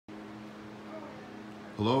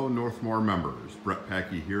Hello Northmoor members, Brett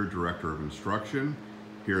Packey here, Director of Instruction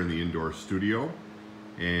here in the indoor studio.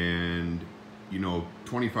 And you know,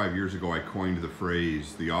 25 years ago I coined the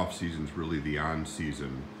phrase, the off season is really the on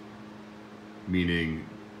season, meaning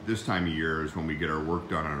this time of year is when we get our work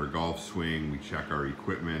done on our golf swing, we check our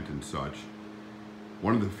equipment and such.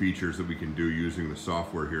 One of the features that we can do using the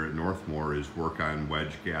software here at Northmoor is work on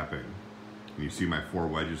wedge gapping. And you see my 4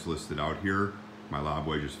 wedges listed out here. My lob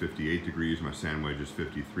wedge is 58 degrees, my sand wedge is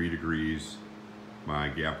 53 degrees, my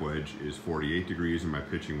gap wedge is 48 degrees, and my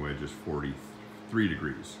pitching wedge is 43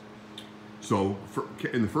 degrees. So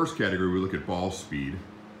in the first category, we look at ball speed.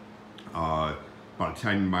 About a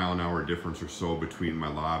 10-mile-an-hour difference or so between my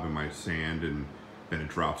lob and my sand, and then it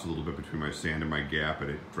drops a little bit between my sand and my gap, and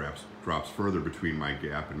it drops further between my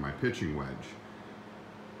gap and my pitching wedge.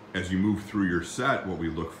 As you move through your set, what we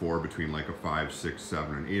look for between like a 5, 6,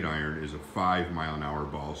 7, and 8 iron is a 5-mile-an-hour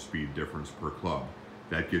ball speed difference per club.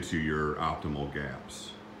 That gets you your optimal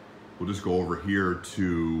gaps. We'll just go over here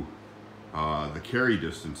to the carry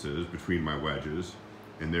distances between my wedges,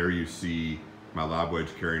 and there you see my lob wedge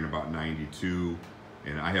carrying about 92,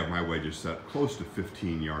 and I have my wedges set close to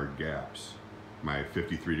 15-yard gaps. My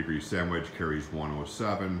 53-degree sand wedge carries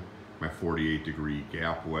 107, my 48-degree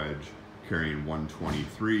gap wedge carrying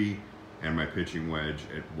 123, and my pitching wedge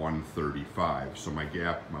at 135. So my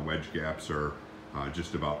wedge gaps are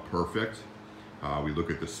just about perfect. We look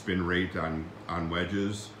at the spin rate on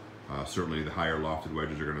wedges. Certainly the higher lofted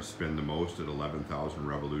wedges are going to spin the most at 11,000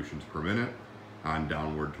 revolutions per minute, on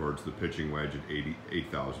downward towards the pitching wedge at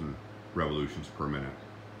 88,000 revolutions per minute.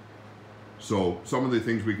 So some of the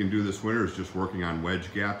things we can do this winter is just working on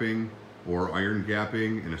wedge gapping or iron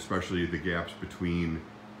gapping, and especially the gaps between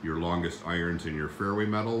your longest irons and your fairway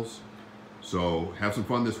metals. So have some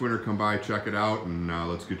fun this winter, come by, check it out, and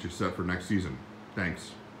let's get you set for next season.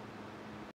 Thanks.